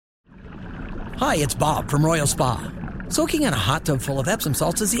Hi, it's Bob from Royal Spa. Soaking in a hot tub full of Epsom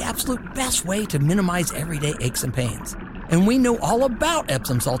salts is the absolute best way to minimize everyday aches and pains. And we know all about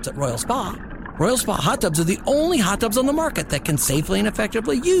Epsom salts at Royal Spa. Royal Spa hot tubs are the only hot tubs on the market that can safely and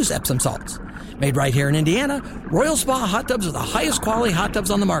effectively use Epsom salts. Made right here in Indiana, Royal Spa hot tubs are the highest quality hot tubs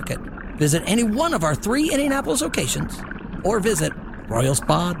on the market. Visit any one of our 3 Indianapolis locations or visit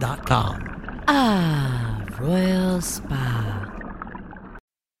royalspa.com. Ah, Royal Spa.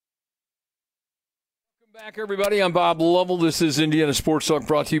 Back, everybody. I'm Bob Lovell. This is Indiana Sports Talk,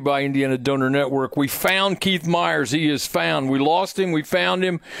 brought to you by Indiana Donor Network. We found Keith Myers. He is found. We lost him. We found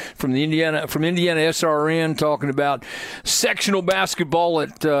him from Indiana SRN, talking about sectional basketball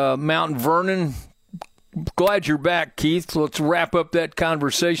at Mount Vernon. Glad you're back, Keith. Let's wrap up that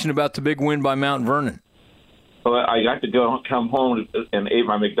conversation about the big win by Mount Vernon. Well, I got to come home and ate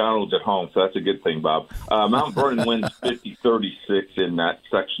my McDonald's at home, so that's a good thing, Bob. Mount Vernon wins 50-36 in that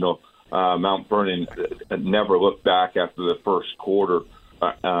sectional. Mount Vernon never looked back after the first quarter.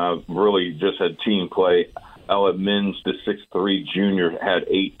 Really just had team play. Ella Mins, the 6'3" junior, had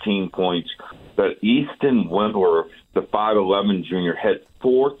 18 points. But Easton Wendler, the 5'11" junior, had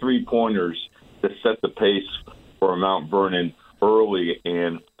 4 3-pointers to set the pace for Mount Vernon early,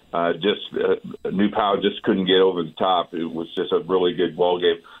 and New Powell just couldn't get over the top. It was just a really good ball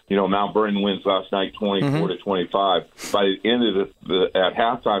game. You know, Mount Vernon wins last night 24-25. By the end of at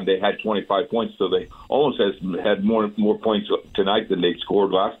halftime, they had 25 points, so they almost had more points tonight than they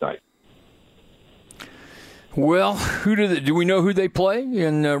scored last night. Well, do we know who they play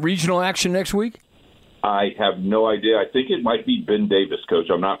in regional action next week? I have no idea. I think it might be Ben Davis, Coach.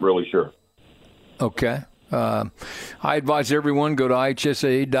 I'm not really sure. Okay. I advise everyone, go to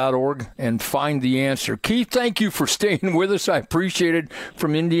ihsaa.org and find the answer. Keith, thank you for staying with us. I appreciate it.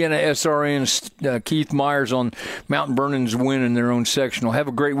 From Indiana SRN's Keith Myers on Mount Vernon's win in their own sectional. Have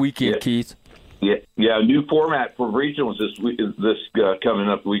a great weekend, Keith. Yeah. New format for regionals this week. Coming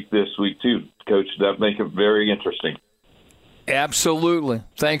up this week too, Coach. That make it very interesting. Absolutely.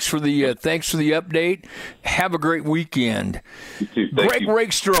 Thanks for the update. Have a great weekend. You too. Greg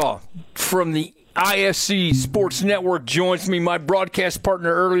Rakestraw from the ISC Sports Network joins me, my broadcast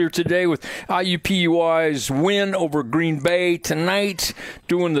partner earlier today with IUPUI's win over Green Bay tonight,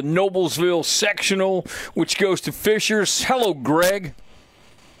 doing the Noblesville sectional, which goes to Fishers. Hello, Greg.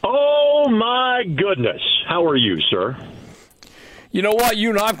 Oh, my goodness. How are you, sir? You know what? You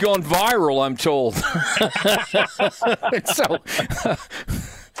and I have gone viral, I'm told.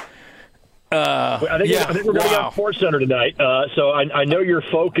 I think we're going to go to Sports Center tonight. So I know your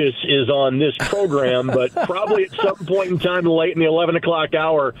focus is on this program, but probably at some point in time late in the 11 o'clock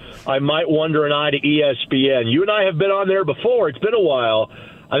hour, I might wander an eye to ESPN. You and I have been on there before. It's been a while.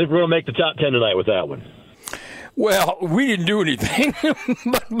 I think we're going to make the top 10 tonight with that one. Well, we didn't do anything,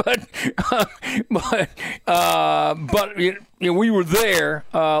 but we were there.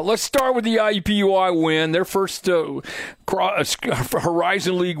 Let's start with the IUPUI win, their first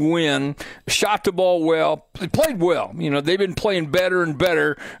Horizon League win. Shot the ball well, they played well. You know, they've been playing better and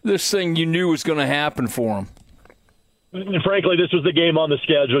better. This thing you knew was going to happen for them. And frankly, this was the game on the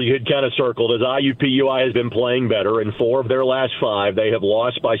schedule you had kind of circled, as IUPUI has been playing better. In 4 of their last 5, they have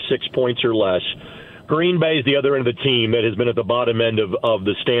lost by 6 points or less. Green Bay is the other end of the team that has been at the bottom end of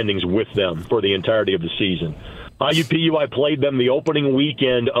the standings with them for the entirety of the season. IUPUI played them the opening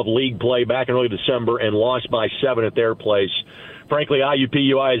weekend of league play back in early December and lost by 7 at their place. Frankly,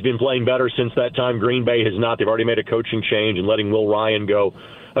 IUPUI has been playing better since that time. Green Bay has not. They've already made a coaching change and letting Will Ryan go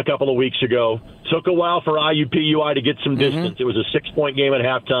a couple of weeks ago. Took a while for IUPUI to get some distance. It was a 6-point game at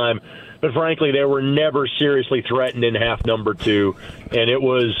halftime. But frankly, they were never seriously threatened in half number 2, and it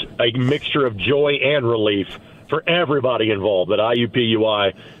was a mixture of joy and relief for everybody involved that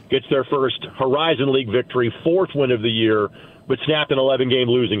IUPUI gets their first Horizon League victory, 4th win of the year, but snapped an 11-game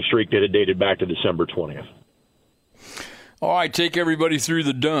losing streak that had dated back to December 20th. All right, take everybody through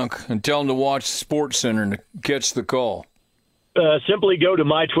the dunk and tell them to watch Sports Center and to catch the call. Simply go to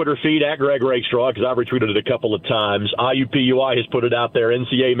my Twitter feed at Greg Rakestraw, because I've retweeted it a couple of times. IUPUI has put it out there.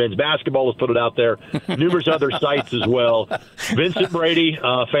 NCAA men's basketball has put it out there. Numerous other sites as well. Vincent Brady,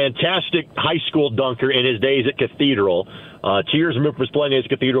 fantastic high school dunker in his days at Cathedral. Tears was playing at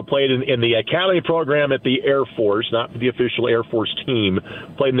Cathedral, played in the academy program at the Air Force, not the official Air Force team.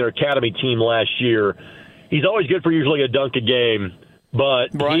 Played in their academy team last year. He's always good for usually a dunk a game. But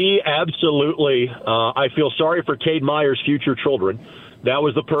he absolutely, I feel sorry for Cade Meyer's future children. That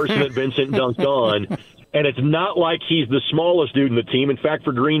was the person that Vincent dunked on. And it's not like he's the smallest dude in the team. In fact,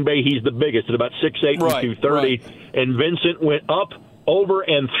 for Green Bay, he's the biggest at about 6'8" and 230. And Vincent went up over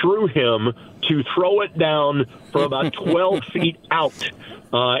and through him to throw it down from about 12 feet out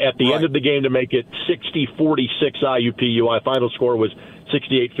at the end of the game to make it 60-46 IUPUI. Final score was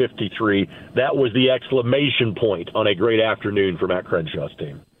 68-53. That was the exclamation point on a great afternoon for Matt Crenshaw's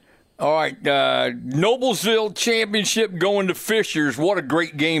team. All right, Noblesville championship going to Fishers. What a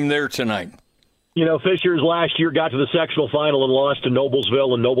great game there tonight. You know, Fishers last year got to the sectional final and lost to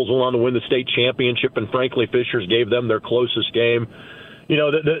Noblesville, and Nobles went on to win the state championship, and frankly, Fishers gave them their closest game. You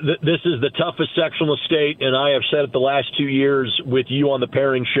know, this is the toughest sectional state, and I have said it the last 2 years with you on the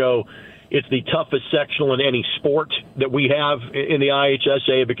pairing show, it's the toughest sectional in any sport that we have in the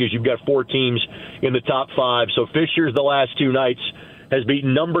IHSA because you've got 4 teams in the top 5. So Fishers the last 2 nights has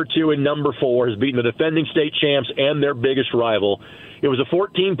beaten number 2 and number 4, has beaten the defending state champs and their biggest rival. It was a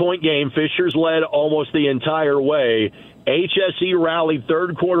 14-point game. Fishers led almost the entire way. HSE rallied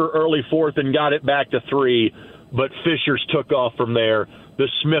third quarter, early fourth, and got it back to 3, but Fishers took off from there. The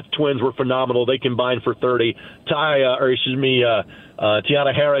Smith twins were phenomenal. They combined for 30. Tiana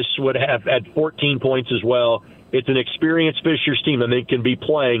Harris would have had 14 points as well. It's an experienced Fishers team, and they can be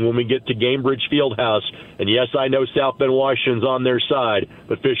playing when we get to Gamebridge Fieldhouse. And, yes, I know South Bend Washington's on their side,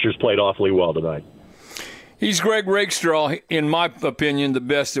 but Fishers played awfully well tonight. He's Greg Rakestraw, in my opinion, the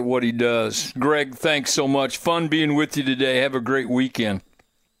best at what he does. Greg, thanks so much. Fun being with you today. Have a great weekend.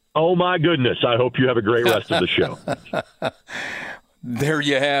 Oh, my goodness. I hope you have a great rest of the show. There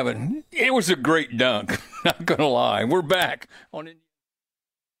you have it. It was a great dunk. Not going to lie. We're back on Indiana.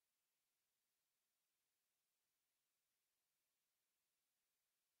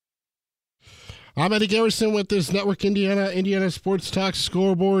 I'm Eddie Garrison with this Network Indiana Sports Talk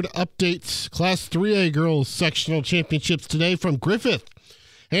scoreboard updates. Class 3A girls sectional championships today from Griffith.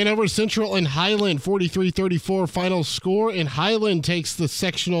 Hanover Central and Highland, 43-34 final score. And Highland takes the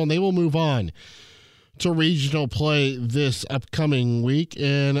sectional, and they will move on to regional play this upcoming week.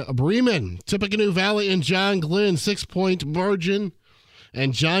 And Bremen, Tippecanoe Valley, and John Glenn, 6-point margin.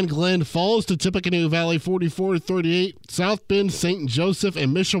 And John Glenn falls to Tippecanoe Valley, 44-38. South Bend, St. Joseph,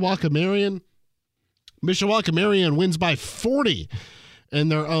 and Mishawaka Marion. Mishawaka Marion wins by 40 in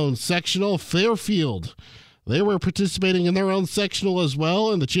their own sectional. Fairfield, they were participating in their own sectional as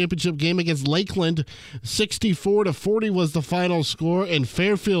well in the championship game against Lakeland. 64-40 was the final score, and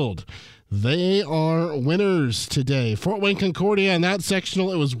Fairfield, they are winners today. Fort Wayne Concordia in that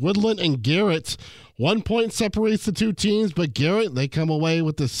sectional, it was Woodland and Garrett. 1 point separates the two teams, but Garrett, they come away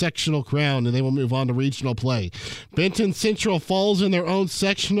with the sectional crown, and they will move on to regional play. Benton Central falls in their own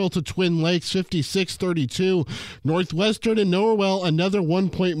sectional to Twin Lakes, 56-32. Northwestern and Norwell, another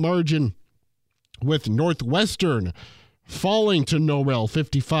 1 point margin, with Northwestern falling to Norwell,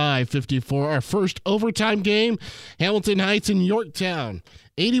 55-54. Our first overtime game, Hamilton Heights and Yorktown.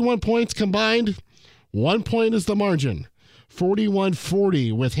 81 points combined. 1 point is the margin.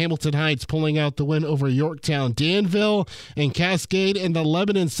 41-40 with Hamilton Heights pulling out the win over Yorktown. Danville and Cascade in the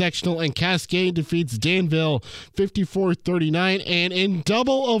Lebanon sectional, and Cascade defeats Danville 54-39. And in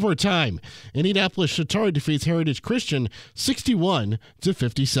double overtime, Indianapolis Chatard defeats Heritage Christian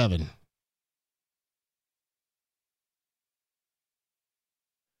 61-57.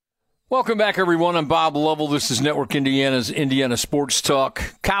 Welcome back, everyone. I'm Bob Lovell. This is Network Indiana's Indiana Sports Talk.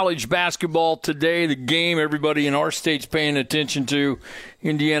 College basketball today, the game everybody in our state's paying attention to.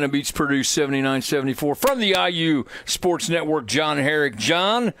 Indiana beats Purdue 79-74. From the IU Sports Network, John Herrick.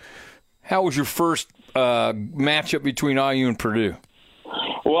 John, how was your first matchup between IU and Purdue?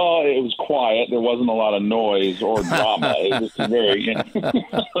 Well, it was quiet. There wasn't a lot of noise or drama. It was very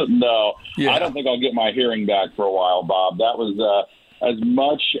no. Yeah. I don't think I'll get my hearing back for a while, Bob. That was as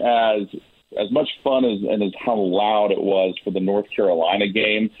much fun as how loud it was for the North Carolina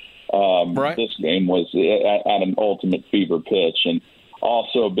game. Right. This game was at an ultimate fever pitch, and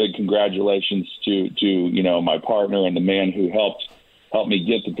also big congratulations to my partner and the man who helped me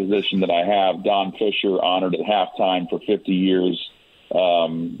get the position that I have, Don Fisher, honored at halftime for 50 years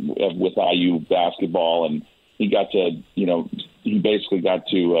with IU basketball, and he got to he basically got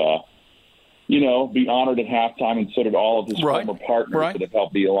to be honored at halftime, and so did all of his former partners that have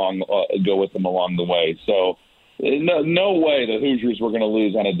helped go with them along the way. So no way the Hoosiers were going to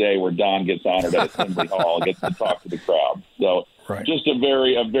lose on a day where Don gets honored at Assembly Hall and gets to talk to the crowd. So just a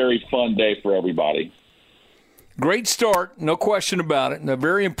very fun day for everybody. Great start, no question about it, and a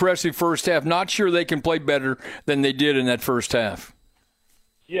very impressive first half. Not sure they can play better than they did in that first half.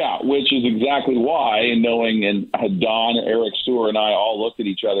 Yeah, which is exactly why, knowing, and Don, Eric Stewart, and I all looked at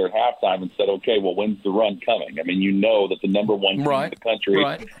each other at halftime and said, okay, well, when's the run coming? I mean, you know that the number one team in the country,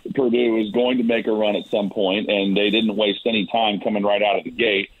 Purdue, is going to make a run at some point, and they didn't waste any time coming right out of the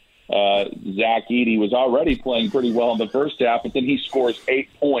gate. Zach Edey was already playing pretty well in the first half, but then he scores 8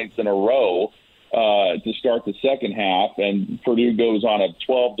 points in a row to start the second half, and Purdue goes on a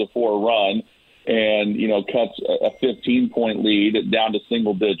 12-4 run and, cuts a 15-point lead down to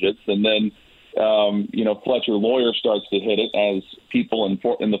single digits. And then, Fletcher Lawyer starts to hit it, as people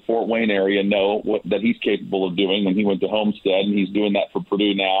in the Fort Wayne area know that he's capable of doing when he went to Homestead, and he's doing that for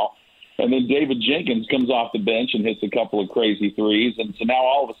Purdue now. And then David Jenkins comes off the bench and hits a couple of crazy threes. And so now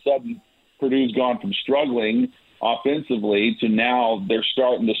all of a sudden Purdue's gone from struggling offensively to now they're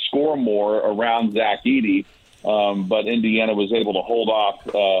starting to score more around Zach Edey. But Indiana was able to hold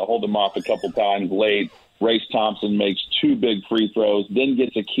him off a couple times late. Race Thompson makes 2 big free throws, then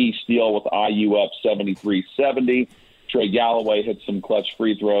gets a key steal with IU up 73-70. Trey Galloway hits some clutch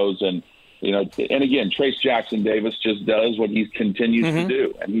free throws, and again, Trace Jackson Davis just does what he continues to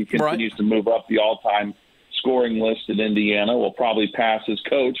do, and he continues to move up the all-time scoring list at Indiana. Will probably pass his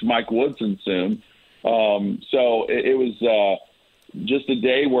coach, Mike Woodson, soon. So it was just a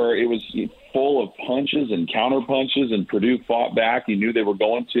day where it was full of punches and counter punches, and Purdue fought back. You knew they were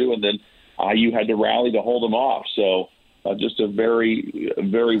going to, and then IU had to rally to hold them off. So just a very,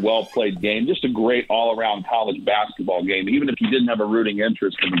 very well-played game. Just a great all-around college basketball game. Even if you didn't have a rooting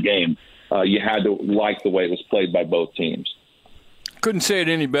interest in the game, you had to like the way it was played by both teams. Couldn't say it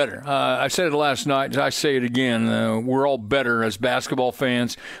any better. I said it last night. I say it again. We're all better as basketball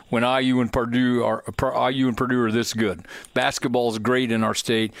fans when IU and Purdue are this good. Basketball is great in our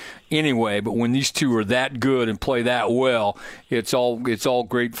state anyway, but when these two are that good and play that well, it's all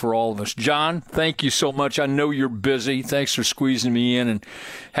great for all of us. John, thank you so much. I know you're busy. Thanks for squeezing me in, and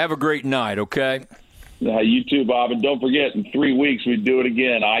have a great night. Okay. You too, Bob. And don't forget, in 3 weeks, we do it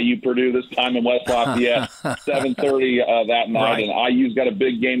again. IU Purdue this time in West Lafayette, 7:30 that night. Right. And IU's got a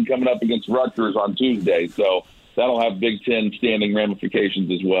big game coming up against Rutgers on Tuesday. So that'll have Big Ten standing ramifications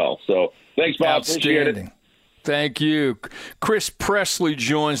as well. So thanks, Bob. Appreciate it. Thank you. Chris Presley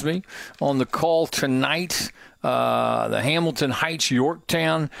joins me on the call tonight. The Hamilton Heights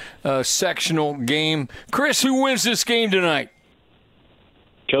Yorktown sectional game. Chris, who wins this game tonight?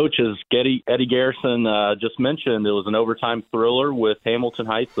 Coach, as Eddie Garrison just mentioned, it was an overtime thriller with Hamilton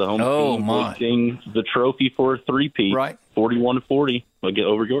Heights, the home team, lifting the trophy for a three-peat, right? 41-40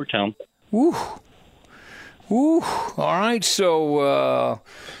 over Yorktown. Woo. All right, so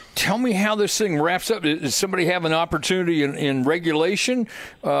tell me how this thing wraps up. Does somebody have an opportunity in regulation?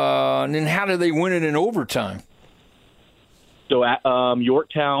 And then how do they win it in overtime? So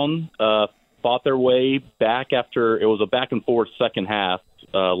Yorktown fought their way back after it was a back-and-forth second half.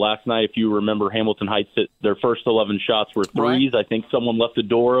 Last night, if you remember, Hamilton Heights hit their first 11 shots were threes. Right. I think someone left the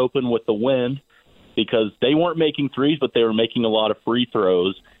door open with the wind because they weren't making threes, but they were making a lot of free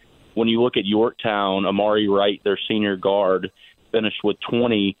throws. When you look at Yorktown, Amari Wright, their senior guard, finished with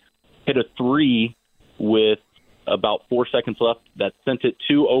 20, hit a three with about 4 seconds left that sent it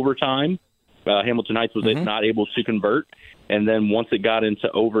to overtime. Hamilton Heights was not able to convert. And then once it got into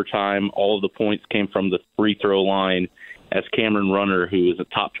overtime, all of the points came from the free throw line, as Cameron Runner, who is a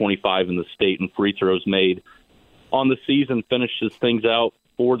top 25 in the state in free throws made on the season, finishes things out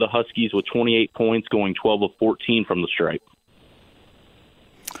for the Huskies with 28 points, going 12 of 14 from the stripe.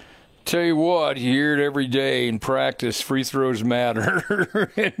 Tell you what, you hear it every day in practice, free throws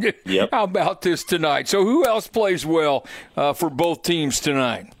matter. Yep. How about this tonight? So who else plays well for both teams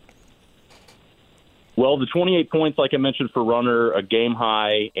tonight? Well, the 28 points, like I mentioned, for Runner, a game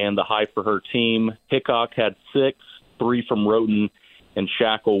high, and the high for her team. Hickok had 6. 3 from Roten, and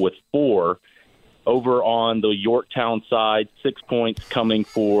Shackle with 4. Over on the Yorktown side, 6 points coming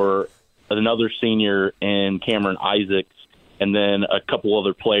for another senior in Cameron Isaacs, and then a couple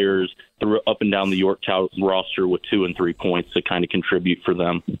other players up and down the Yorktown roster with 2 and 3 points to kind of contribute for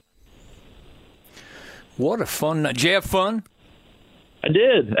them. What a fun night. Did you have fun? I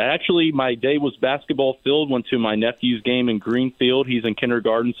did. Actually, my day was basketball filled. Went to my nephew's game in Greenfield. He's in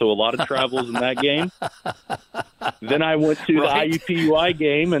kindergarten, so a lot of travels in that game. Then I went to the IUPUI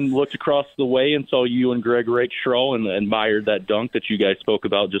game and looked across the way and saw you and Greg Rakestraw and admired that dunk that you guys spoke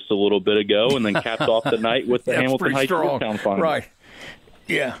about just a little bit ago, and then capped off the night with the Hamilton Heights Yorktown final. Right.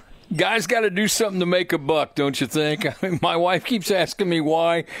 Yeah. Guys got to do something to make a buck, don't you think? I mean, my wife keeps asking me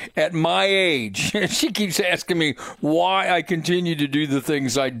why, at my age, she keeps asking me why I continue to do the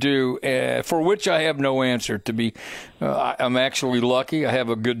things I do, for which I have no answer. I'm actually lucky. I have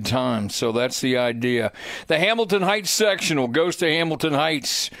a good time, so that's the idea. The Hamilton Heights sectional goes to Hamilton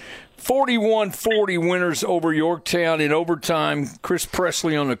Heights. 41-40 winners over Yorktown in overtime. Chris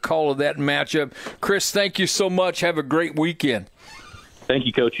Presley on the call of that matchup. Chris, thank you so much. Have a great weekend. Thank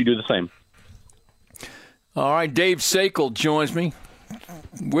you, Coach. You do the same. All right, Dave Sakel joins me.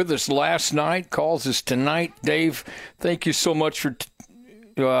 with us last night, calls us tonight. Dave, thank you so much for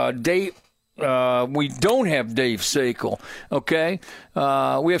Dave. We don't have Dave Sakel, okay?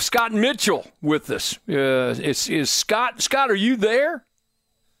 We have Scott Mitchell with us. Is Scott? Scott, are you there?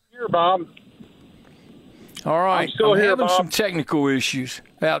 Here, Bob. All right. I'm still here, having Bob. some technical issues.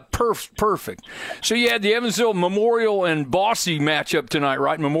 Perfect. So you had the Evansville Memorial and Bossy matchup tonight,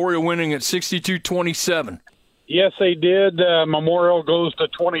 right? Memorial winning at 62-27. Yes, they did. Memorial goes to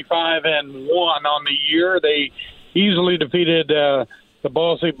 25-1 on the year. They easily defeated the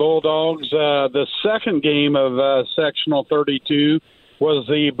Bossy Bulldogs. The second game of Sectional 32 was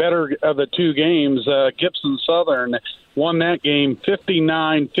the better of the two games. Gibson Southern won that game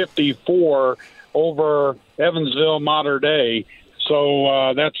 59-54 over Evansville Mater Dei.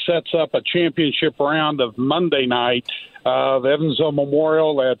 So that sets up a championship round of Monday night of Evansville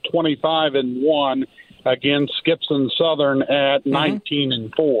Memorial at 25-1 against Gibson Southern at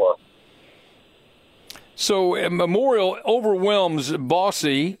 19-4. So Memorial overwhelms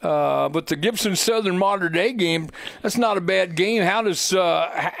Bossy, but the Gibson Southern Mater Dei game, that's not a bad game. How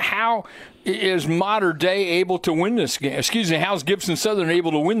is Mater Dei able to win this game? Excuse me, how's Gibson Southern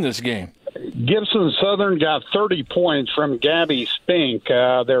able to win this game? Gibson Southern got 30 points from Gabby Spink,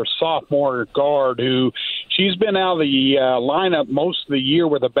 their sophomore guard, who she's been out of the lineup most of the year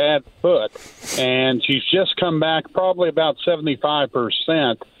with a bad foot, and she's just come back probably about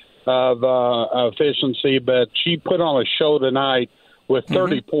 75% of efficiency, but she put on a show tonight with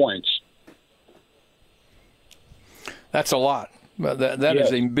 30 points. That's a lot. That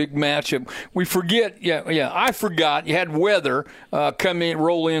is a big matchup. We forget, I forgot you had weather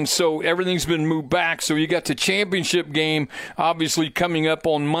roll in, so everything's been moved back. So you got the championship game obviously coming up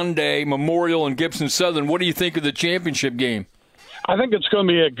on Monday, Memorial and Gibson Southern. What do you think of the championship game? I think it's going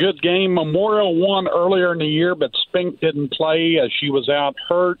to be a good game. Memorial won earlier in the year, but Spink didn't play as she was out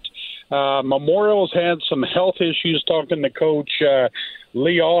hurt. Memorial's had some health issues, talking to Coach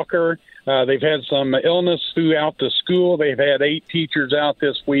Lee Alker. They've had some illness throughout the school. They've had 8 teachers out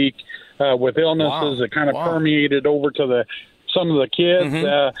this week with illnesses that kind of permeated over to some of the kids.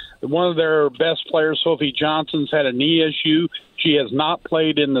 One of their best players, Sophie Johnson's, had a knee issue. She has not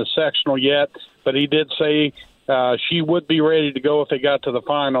played in the sectional yet, but he did say she would be ready to go if they got to the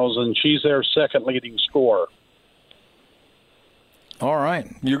finals, and she's their second leading scorer. All right.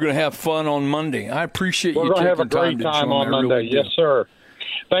 You're going to have fun on Monday. I appreciate you taking time to join me. We're going to have a great time on Monday. Yes, sir.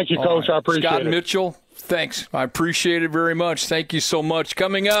 Thank you, Coach. Right. I appreciate Scott it. Scott Mitchell, thanks. I appreciate it very much. Thank you so much.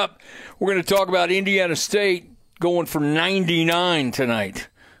 Coming up, we're going to talk about Indiana State going for 99 tonight.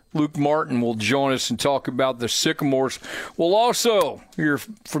 Luke Martin will join us and talk about the Sycamores. We'll also hear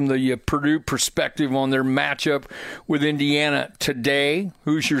from the Purdue perspective on their matchup with Indiana today.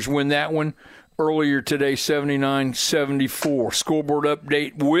 Hoosiers win that one earlier today, 79-74. Scoreboard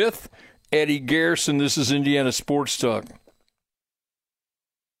update with Eddie Garrison. This is Indiana Sports Talk.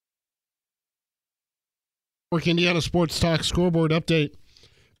 Indiana Sports Talk scoreboard update.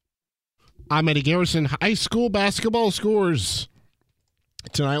 I'm Eddie Garrison. High school basketball scores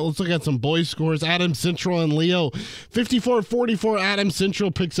tonight. Let's look at some boys scores. Adams Central and Leo, 54-44. Adams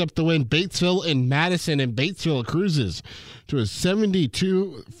Central picks up the win. Batesville and Madison, and Batesville cruises to a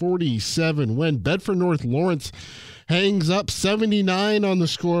 72-47 win. Bedford North Lawrence hangs up 79 on the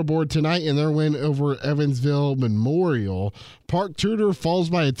scoreboard tonight in their win over Evansville Memorial. Park Tudor falls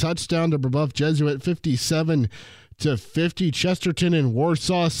by a touchdown to Brebeuf Jesuit, 57-50. Chesterton and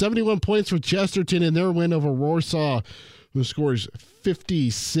Warsaw, 71 points for Chesterton in their win over Warsaw, who scores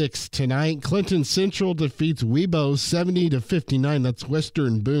 56 tonight. Clinton Central defeats Webo 70-59. That's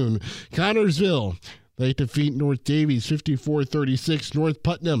Western Boone. Connorsville, they defeat North Davies 54-36. North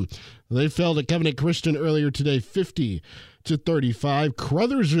Putnam, they fell to Covenant Christian earlier today 50-35.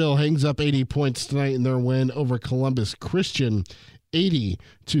 Crothersville hangs up 80 points tonight in their win over Columbus Christian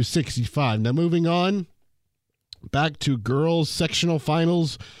 80-65. Now moving on, back to girls sectional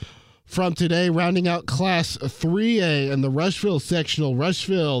finals from today, rounding out Class 3A and the Rushville sectional.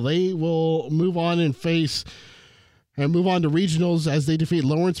 Rushville, they will move on to regionals as they defeat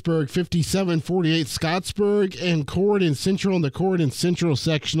Lawrenceburg 57-48. Scottsburg and Corydon Central in the Corydon Central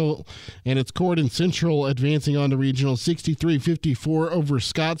sectional, and it's Corydon Central advancing on to regional 63-54 over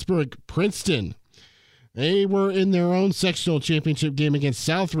Scottsburg. Princeton, they were in their own sectional championship game against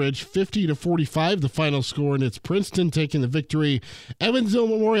Southridge, 50-45 the final score, and it's Princeton taking the victory. Evansville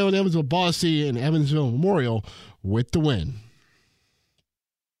Memorial and Evansville Bossy, and Evansville Memorial with the win.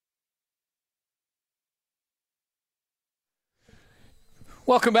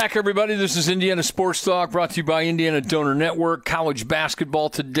 Welcome back, everybody. This is Indiana Sports Talk, brought to you by Indiana Donor Network. College basketball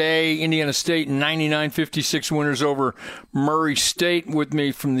today. Indiana State 99-56 winners over Murray State. With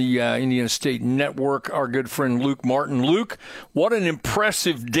me from the Indiana State Network, our good friend Luke Martin. Luke, what an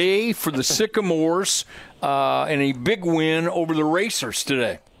impressive day for the Sycamores and a big win over the Racers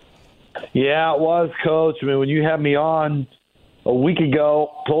today. Yeah, it was, Coach. I mean, when you had me on a week ago,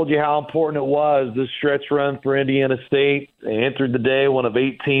 told you how important it was, this stretch run for Indiana State. They entered the day one of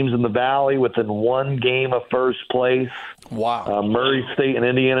 8 teams in the Valley within one game of first place. Wow. Murray State and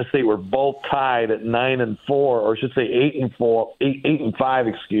Indiana State were both tied at 9-4, or I should say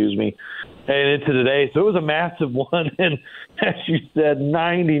 8-5, excuse me, and into today. So it was a massive one. And as you said,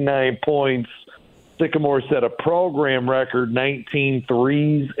 99 points. Sycamore set a program record, 19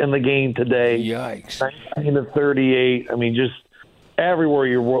 threes in the game today. Yikes. 19 to 38. I mean, just everywhere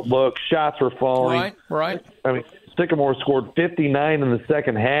you look, shots were falling. Right. I mean, Sycamore scored 59 in the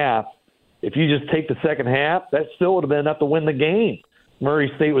second half. If you just take the second half, that still would have been enough to win the game.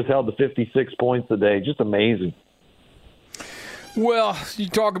 Murray State was held to 56 points today. Just amazing. Well, you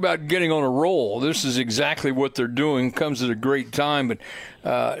talk about getting on a roll. This is exactly what they're doing. Comes at a great time, but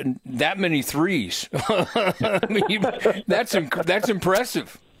that many threes. I mean, that's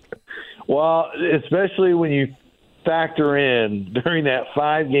impressive. Well, especially when you factor in during that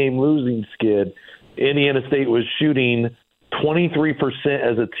 5-game losing skid, Indiana State was shooting 23%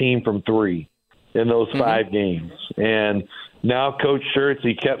 as a team from 3 in those 5 games. And now Coach Schertz,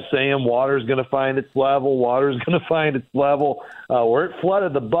 he kept saying water's going to find its level, water's going to find its level. Where it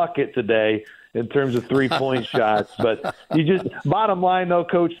flooded the bucket today in terms of 3-point shots. But bottom line, though,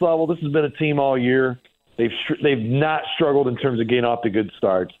 Coach Level, this has been a team all year. They've not struggled in terms of getting off to good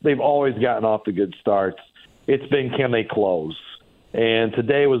starts. They've always gotten off to good starts. It's been, can they close? And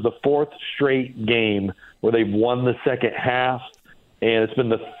today was the 4th straight game where they've won the second half. And it's been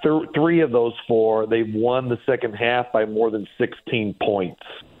the 3 of those 4. They've won the second half by more than 16 points.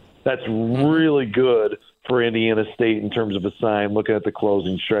 That's really good for Indiana State in terms of a sign, looking at the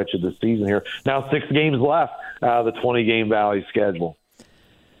closing stretch of the season here. Now 6 games left out of the 20-game Valley schedule.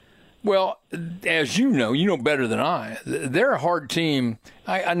 Well, as you know better than I, they're a hard team.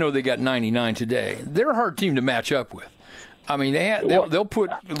 I know they got 99 today. They're a hard team to match up with. I mean, they'll put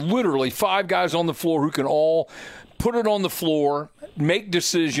literally 5 guys on the floor who can all put it on the floor, make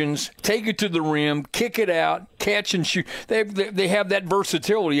decisions, take it to the rim, kick it out, catch and shoot. They have that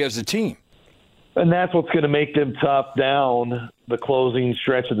versatility as a team. And that's what's going to make them tough down the closing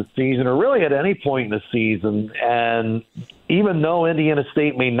stretch of the season, or really at any point in the season. And even though Indiana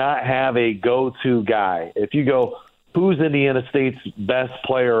State may not have a go-to guy, if you go, who's Indiana State's best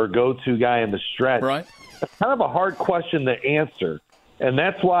player or go-to guy in the stretch? Right. It's kind of a hard question to answer. And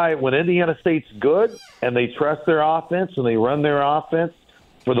that's why when Indiana State's good and they trust their offense and they run their offense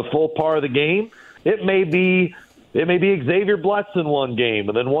for the full part of the game, it may be Xavier Bledson one game,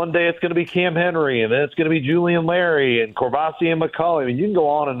 and then one day it's going to be Cam Henry, and then it's going to be Julian Larry and Corvasi and McCulley. I mean, you can go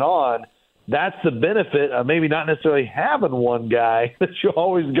on and on. That's the benefit of maybe not necessarily having one guy that you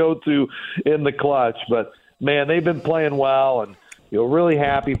always go to in the clutch. But, man, they've been playing well, and really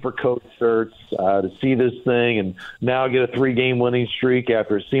happy for Coach Schertz to see this thing and now get a 3-game winning streak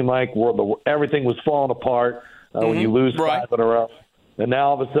after it seemed like everything was falling apart when you lose 5 in a row. And now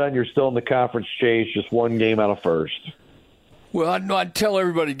all of a sudden you're still in the conference chase, just 1 game out of first. Well, I'd tell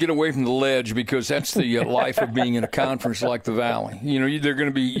everybody to get away from the ledge, because that's the life of being in a conference like the Valley. You're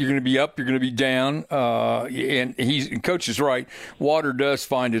going to be up, you're going to be down, and Coach is right. Water does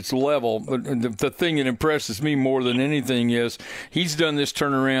find its level, but the thing that impresses me more than anything is he's done this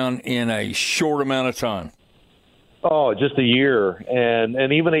turnaround in a short amount of time. Oh, just a year,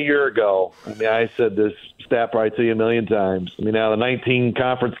 and even a year ago. I mean, I said this stat probably to you a million times. I mean, now the 19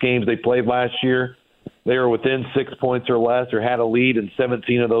 conference games they played last year, they were within 6 points or less, or had a lead in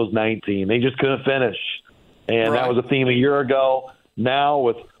 17 of those 19. They just couldn't finish, and that was a theme a year ago. Now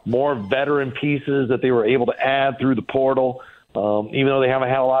with more veteran pieces that they were able to add through the portal, even though they haven't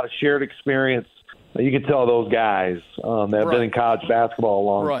had a lot of shared experience, you can tell those guys that have been in college basketball a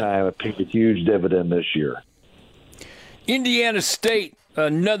long time have paid a huge dividend this year. Indiana State,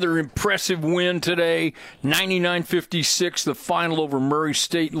 another impressive win today, 99-56, the final over Murray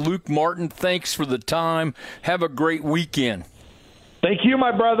State. Luke Martin, thanks for the time. Have a great weekend. Thank you,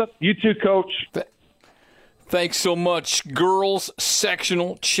 my brother. You too, Coach. Thanks so much. Girls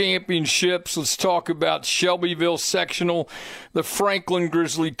Sectional Championships. Let's talk about Shelbyville Sectional. The Franklin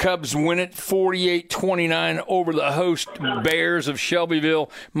Grizzly Cubs win it 48-29 over the host Bears of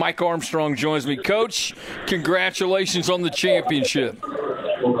Shelbyville. Mike Armstrong joins me. Coach, congratulations on the championship.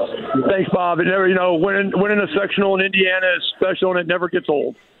 Thank Thanks, Bob. It never, winning a sectional in Indiana is special, and it never gets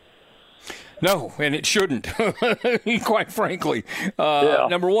old. No, and it shouldn't, quite frankly.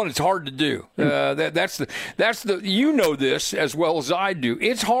 Number one, it's hard to do. That's the you know this as well as I do.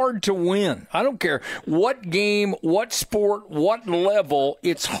 It's hard to win. I don't care what game, what sport, what level,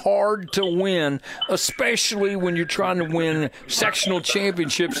 it's hard to win, especially when you're trying to win sectional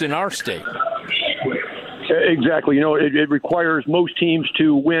championships in our state. Exactly. It requires most teams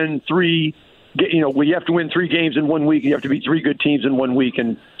to win three. We have to win 3 games in 1 week. You have to beat 3 good teams in 1 week,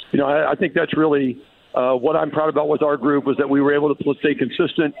 and I think that's really what I'm proud about with our group was that we were able to stay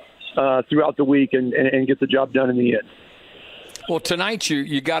consistent throughout the week and get the job done in the end. Well, tonight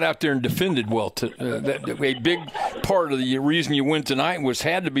you got out there and defended well. A big part of the reason you win tonight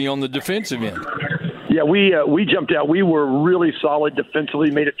had to be on the defensive end. Yeah, we jumped out. We were really solid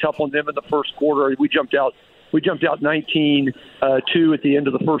defensively. Made it tough on them in the first quarter. We jumped out 19-2 at the end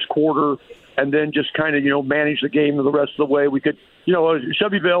of the first quarter, and then just kind of managed the game the rest of the way. We could.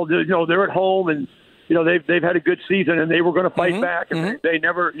 Shelbyville, they're at home, and they've had a good season, and they were going to fight back, and they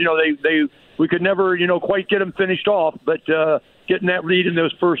never, we could never, quite get them finished off, but getting that lead in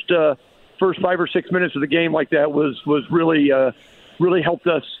those first 5 or 6 minutes of the game like that was really helped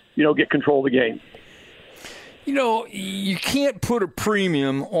us, get control of the game. You can't put a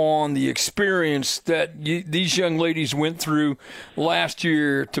premium on the experience that these young ladies went through last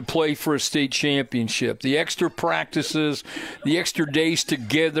year to play for a state championship. The extra practices, the extra days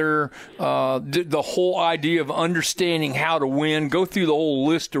together, the whole idea of understanding how to win, go through the whole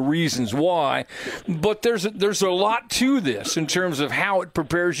list of reasons why. But there's a lot to this in terms of how it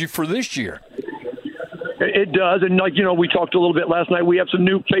prepares you for this year. It does. And, we talked a little bit last night. We have some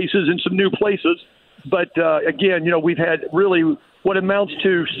new faces in some new places. But, again, we've had really what amounts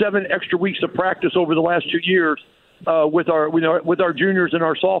to 7 extra weeks of practice over the last 2 years with our juniors and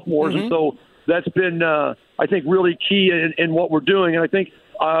our sophomores. And so that's been, I think, really key in what we're doing. And I think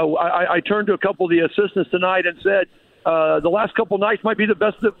I turned to a couple of the assistants tonight and said the last couple of nights might be the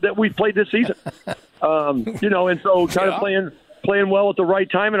best that we've played this season. And so kind of playing well at the right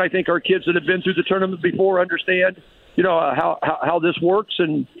time. And I think our kids that have been through the tournament before understand how this works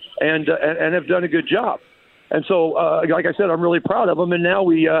and have done a good job. And so, like I said, I'm really proud of them. And now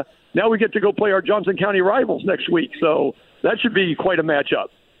we get to go play our Johnson County rivals next week. So that should be quite a matchup.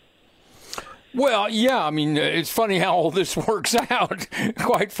 Well, yeah, I mean, it's funny how all this works out,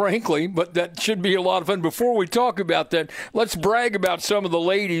 quite frankly, but that should be a lot of fun. Before we talk about that, let's brag about some of the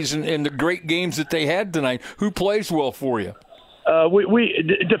ladies and the great games that they had tonight. Who plays well for you? We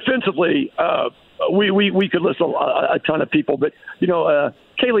defensively, we could list a ton of people, but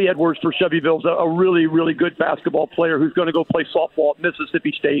Kaylee Edwards for Shelbyville is a really, really good basketball player who's going to go play softball at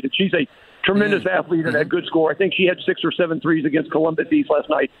Mississippi State, and she's a tremendous athlete and a good scorer. I think she had 6 or 7 threes against Columbus East last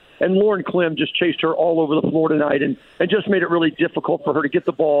night, and Lauren Clem just chased her all over the floor tonight, and just made it really difficult for her to get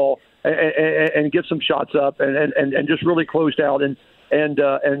the ball and get some shots up, and just really closed out. And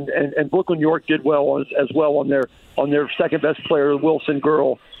Brooklyn York did well as well on their second best player, Wilson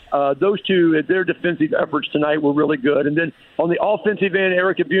girl. Those two, their defensive efforts tonight were really good. And then on the offensive end,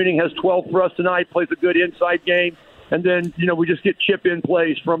 Erica Buning has 12 for us tonight, plays a good inside game. And then, we just get chip-in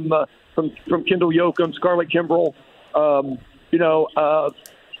plays from Kendall Yoakum, Scarlett Kimbrell.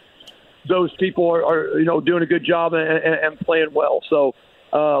 Those people are doing a good job and playing well. So,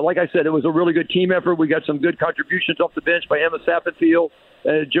 like I said, it was a really good team effort. We got some good contributions off the bench by Emma Sappenfield,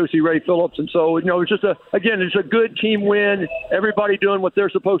 Josie Ray Phillips. And so, it's just it's a good team win. Everybody doing what they're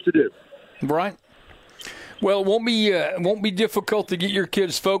supposed to do. Right. Well, it won't be difficult to get your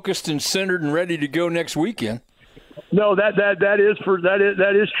kids focused and centered and ready to go next weekend. No, that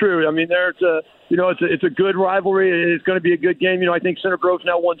is true. I mean, it's a good rivalry. It's going to be a good game. I think Center Grove's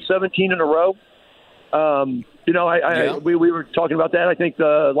now won 17 in a row. We were talking about that. I think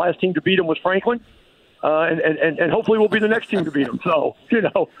the last team to beat them was Franklin, and hopefully we'll be the next team to beat them. So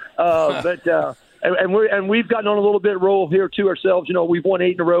and we've gotten on a little bit roll here too ourselves. We've won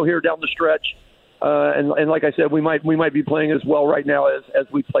 8 in a row here down the stretch, and like I said, we might be playing as well right now as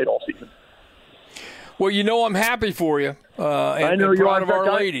we played all season. Well, I'm happy for you. I know you're proud of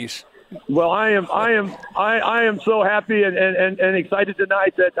our ladies. Well, I am so happy and excited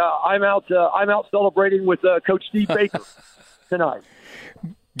tonight that I'm out celebrating with Coach Steve Baker tonight.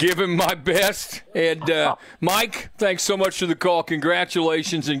 Give him my best. And Mike, thanks so much for the call.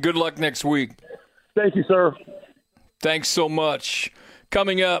 Congratulations and good luck next week. Thank you, sir. Thanks so much.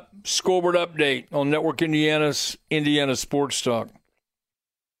 Coming up, scoreboard update on Network Indiana's Indiana Sports Talk.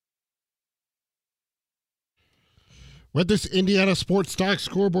 With this Indiana Sports Talk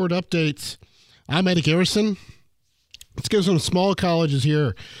scoreboard updates, I'm Eddie Garrison. Let's give some small colleges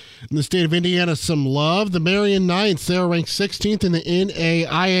here in the state of Indiana some love. The Marion Knights, they are ranked 16th in the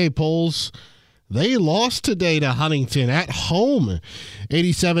NAIA polls. They lost today to Huntington at home.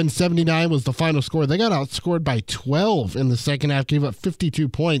 87-79 was the final score. They got outscored by 12 in the second half, gave up 52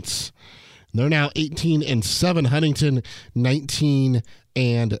 points. They're now 18-7. Huntington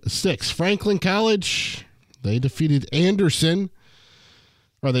 19-6. Franklin College, they defeated Anderson.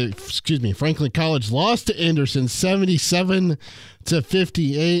 Franklin College lost to Anderson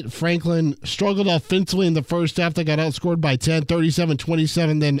 77-58. Franklin struggled offensively in the first half. They got outscored by 10,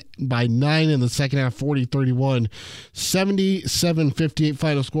 37-27, then by 9 in the second half, 40-31. 77-58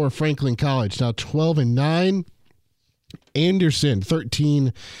 final score. Franklin College now 12-9. Anderson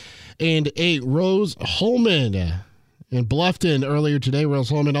 13-8. Rose Holman in Bluffton earlier today. Rose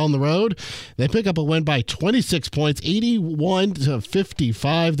Holman on the road. They pick up a win by 26 points,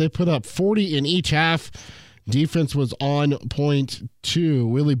 81-55. They put up 40 in each half. Defense was on point too.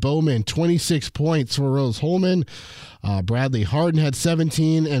 Willie Bowman, 26 points for Rose Holman. Bradley Harden had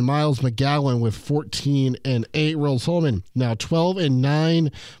 17, and Miles McGowan with 14-8. Rose Holman now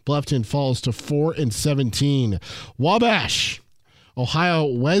 12-9. Bluffton falls to 4-17. Wabash, Ohio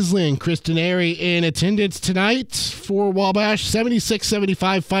Wesleyan Christianary in attendance tonight for Wabash.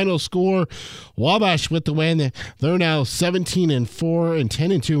 76-75 final score. Wabash with the win. They're now 17-4 and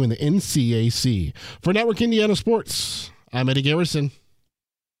 10-2 in the NCAC. For Network Indiana Sports, I'm Eddie Garrison.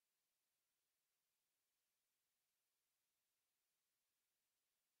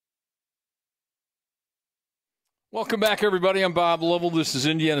 Welcome back, everybody. I'm Bob Lovell. This is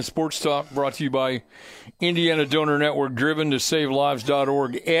Indiana Sports Talk, brought to you by Indiana Donor Network, driven to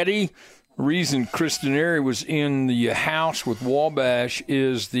savelives.org. Eddie, the reason Christianary was in the house with Wabash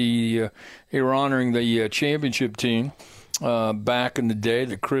is they were honoring the championship team back in the day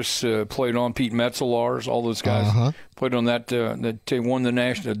that Chris played on. Pete Metzelars, all those guys played on that. They won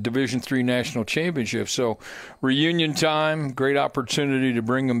the Division III national championship. So reunion time, great opportunity to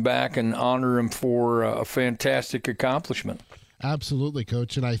bring them back and honor them for a fantastic accomplishment. Absolutely,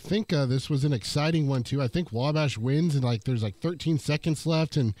 Coach. And I think this was an exciting one, too. I think Wabash wins, and there's 13 seconds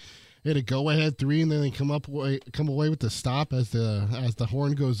left, and they had a go-ahead 3, and then they come away with the stop as the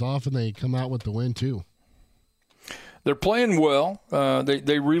horn goes off, and they come out with the win, too. They're playing well.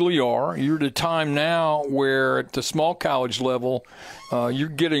 They really are. You're at a time now where at the small college level, you're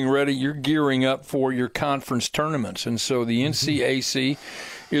getting ready, you're gearing up for your conference tournaments. And so the NCAC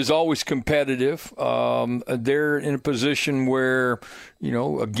is always competitive. They're in a position where,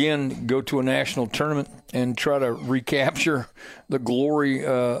 again, go to a national tournament and try to recapture the glory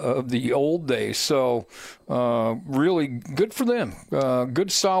of the old days. So really good for them.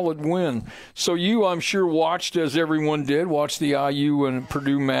 Good, solid win. So you, I'm sure, watched, as everyone did, watched the IU and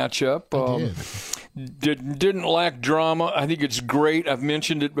Purdue matchup. Didn't lack drama. I think it's great. I've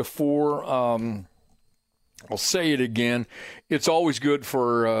mentioned it before. I'll say it again. It's always good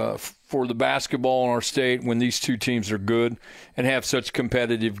for the basketball in our state when these two teams are good and have such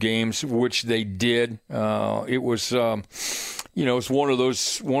competitive games, which they did. It was, it's one of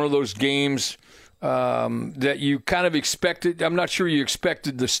those games that you kind of expected. I'm not sure you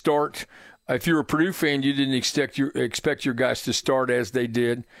expected the start. If you're a Purdue fan, you didn't expect your guys to start as they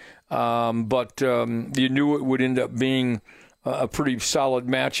did, but you knew it would end up being a pretty solid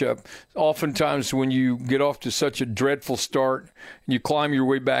matchup. Oftentimes when you get off to such a dreadful start and you climb your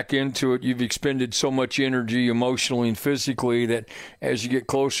way back into it, you've expended so much energy emotionally and physically that as you get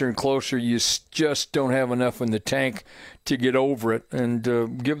closer and closer, you just don't have enough in the tank to get over it. And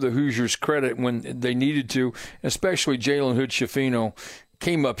give the Hoosiers credit when they needed to, especially Jalen Hood-Schifino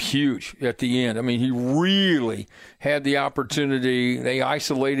came up huge at the end. I mean, he really had the opportunity. They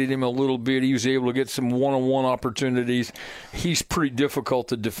isolated him a little bit. He was able to get some one-on-one opportunities. He's pretty difficult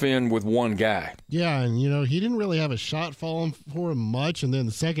to defend with one guy. Yeah, and, he didn't really have a shot falling for him much. And then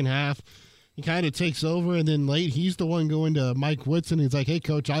the second half, he kind of takes over. And then late, he's the one going to Mike Woodson. He's like, hey,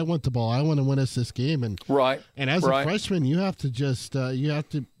 Coach, I want the ball. I want to win us this game. And as a freshman, you have to just you have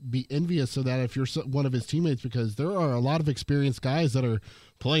to be envious of that if you're one of his teammates, because there are a lot of experienced guys that are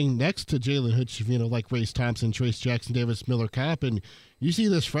playing next to Jalen Hood-Schifino, like Race Thompson, Trace Jackson Davis, Miller Kopp, and you see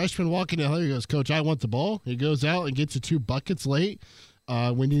this freshman walking down. He goes, Coach, I want the ball. He goes out and gets you 2 buckets late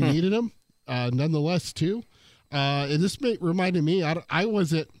when you needed him. Nonetheless, too, and this reminded me. I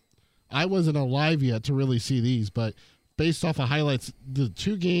wasn't alive yet to really see these, but based off of highlights, the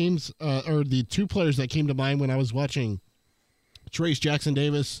 2 games or the 2 players that came to mind when I was watching Trace Jackson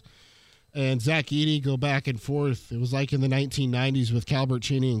Davis and Zach Edey go back and forth. It was like in the 1990s with Calbert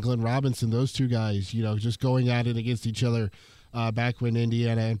Cheney and Glenn Robinson, those 2 guys, just going at it against each other back when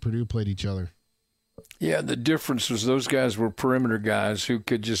Indiana and Purdue played each other. Yeah, the difference was those guys were perimeter guys who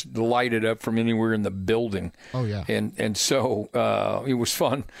could just light it up from anywhere in the building. Oh yeah, and so it was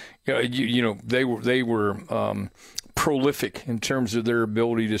fun. They were prolific in terms of their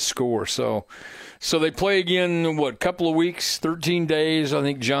ability to score. So they play again. What, couple of weeks, 13 days? I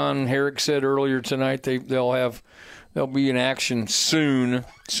think John Herrick said earlier tonight they'll be in action sooner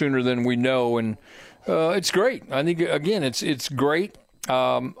than we know, and it's great. I think again it's great.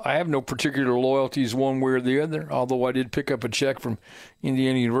 I have no particular loyalties one way or the other, although I did pick up a check from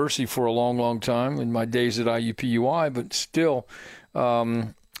Indiana University for a long, long time in my days at IUPUI, but still,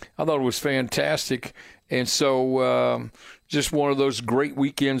 I thought it was fantastic. And so just one of those great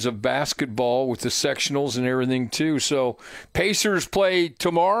weekends of basketball with the sectionals and everything, too. So Pacers play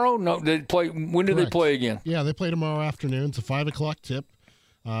tomorrow? No, when do they play again? Yeah, they play tomorrow afternoon. It's a 5 o'clock tip.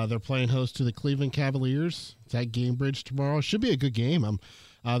 They're playing host to the Cleveland Cavaliers. It's at Gamebridge tomorrow. Should be a good game.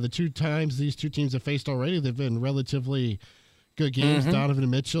 The 2 times these 2 teams have faced already, they've been relatively good games. Mm-hmm. Donovan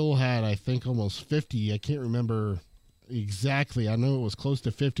Mitchell had, I think, almost 50. I can't remember exactly. I know it was close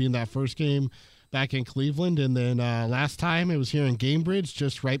to 50 in that first game back in Cleveland. And then last time it was here in Gamebridge,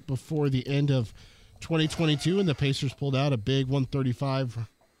 just right before the end of 2022, and the Pacers pulled out a big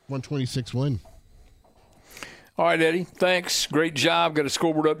 135-126 win. All right, Eddie, thanks. Great job. Got a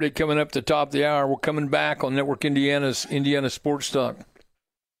scoreboard update coming up at the top of the hour. We're coming back on Network Indiana's Indiana Sports Talk.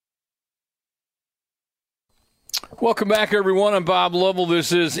 Welcome back, everyone. I'm Bob Lovell.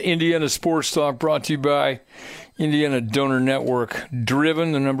 This is Indiana Sports Talk, brought to you by Indiana Donor Network.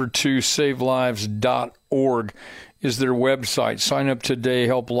 Driven, the number 2, savelives.org is their website. Sign up today,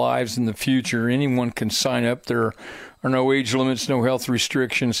 help lives in the future. Anyone can sign up. There are no age limits, no health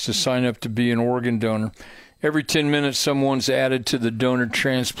restrictions to sign up to be an organ donor. Every 10 minutes, someone's added to the donor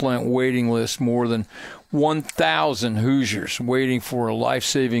transplant waiting list. More than 1,000 Hoosiers waiting for a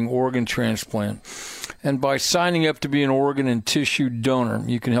life-saving organ transplant. And by signing up to be an organ and tissue donor,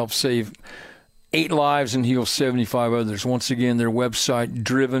 you can help save 8 lives and heal 75 others. Once again, their website,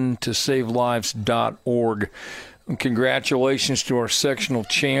 driventosavelives.org. And congratulations to our sectional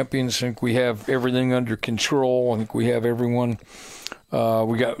champions. I think we have everything under control. I think we have everyone.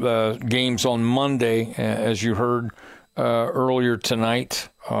 We got games on Monday, as you heard earlier tonight.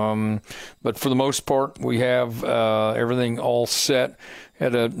 But for the most part, we have everything all set.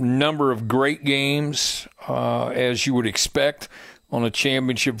 Had a number of great games, as you would expect, on a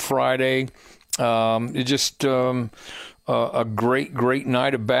championship Friday. It just a great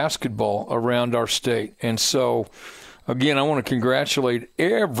night of basketball around our state. And so, again, I want to congratulate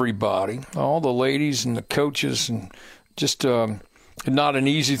everybody, all the ladies and the coaches, and just not an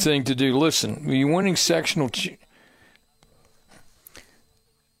easy thing to do. Listen, you're winning sectional.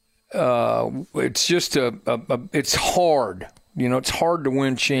 It's just it's hard. It's hard to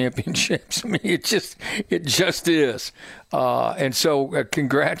win championships. I mean, it just is. And so,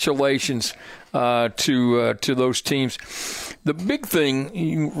 congratulations to those teams. The big thing,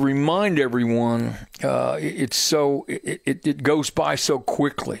 you remind everyone, it goes by so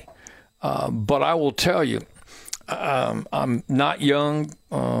quickly. But I will tell you, I'm not young.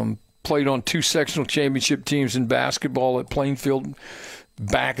 Played on 2 sectional championship teams in basketball at Plainfield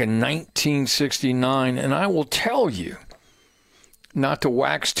back in 1969, and I will tell you, not to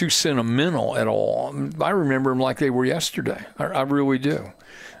wax too sentimental at all, I remember them like they were yesterday. I really do.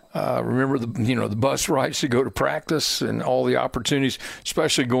 Remember the bus rides to go to practice and all the opportunities,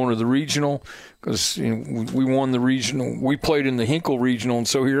 especially going to the regional, because we won the regional. We played in the Hinkle regional, and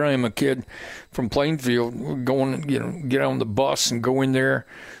so here I am, a kid from Plainfield, going get on the bus and go in there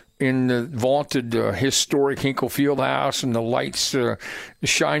in the vaunted historic Hinkle Fieldhouse, and the lights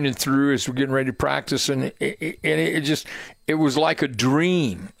shining through as we're getting ready to practice, and it was like a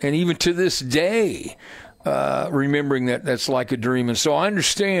dream. And even to this day, remembering that's like a dream. And so I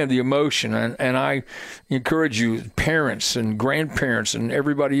understand the emotion, and I encourage you, parents and grandparents and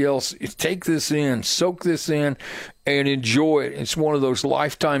everybody else, take this in, soak this in, and enjoy it. It's one of those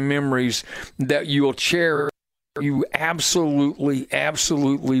lifetime memories that you'll cherish. You absolutely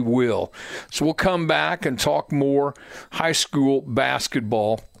will. So we'll come back and talk more high school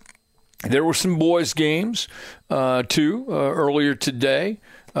basketball. There were some boys' games, too, earlier today.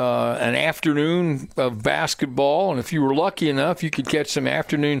 An afternoon of basketball, and if you were lucky enough, you could catch some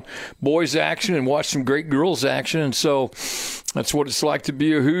afternoon boys action and watch some great girls action, and so that's what it's like to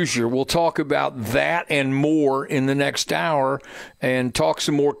be a Hoosier. We'll talk about that and more in the next hour, and talk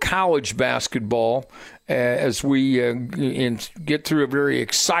some more college basketball as we get through a very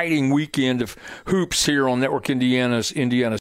exciting weekend of hoops here on Network Indiana's Indiana